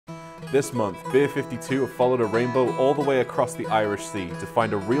This month, Beer52 have followed a rainbow all the way across the Irish Sea to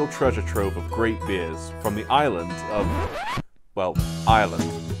find a real treasure trove of great beers from the island of, well, Ireland.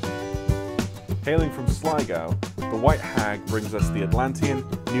 Hailing from Sligo, the White Hag brings us the Atlantean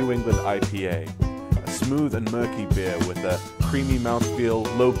New England IPA, a smooth and murky beer with a creamy mouthfeel,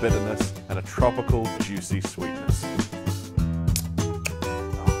 low bitterness, and a tropical, juicy sweetness.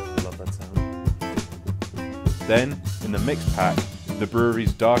 Oh, I love that sound. Then, in the mixed pack, the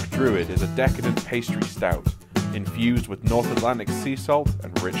brewery's Dark Druid is a decadent pastry stout, infused with North Atlantic sea salt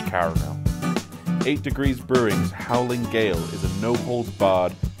and rich caramel. 8 Degrees Brewing's Howling Gale is a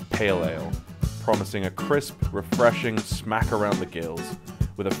no-holds-barred pale ale, promising a crisp, refreshing smack around the gills.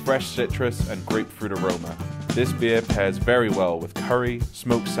 With a fresh citrus and grapefruit aroma, this beer pairs very well with curry,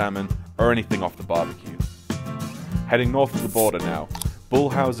 smoked salmon, or anything off the barbecue. Heading north of the border now,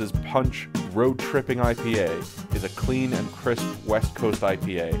 Bullhouse's Punch Road Tripping IPA is a clean and crisp West Coast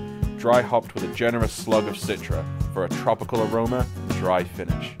IPA, dry hopped with a generous slug of Citra for a tropical aroma and dry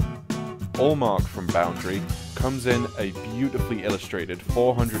finish. Allmark from Boundary comes in a beautifully illustrated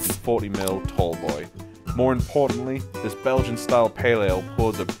 440ml tall boy. More importantly, this Belgian-style pale ale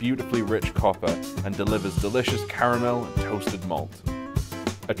pours a beautifully rich copper and delivers delicious caramel and toasted malt.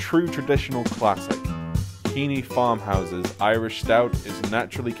 A true traditional classic, Keeney Farmhouse's Irish Stout is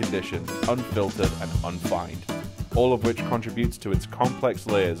naturally conditioned, unfiltered and unfined, all of which contributes to its complex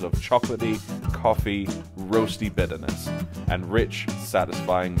layers of chocolatey, coffee, roasty bitterness, and rich,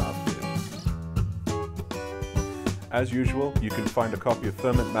 satisfying mouthfeel. As usual, you can find a copy of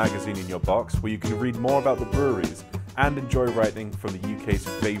Ferment magazine in your box where you can read more about the breweries and enjoy writing from the UK's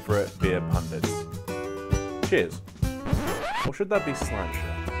favourite beer pundits. Cheers. Or should that be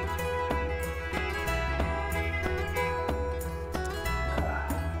Slancher?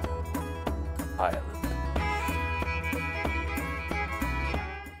 Ireland.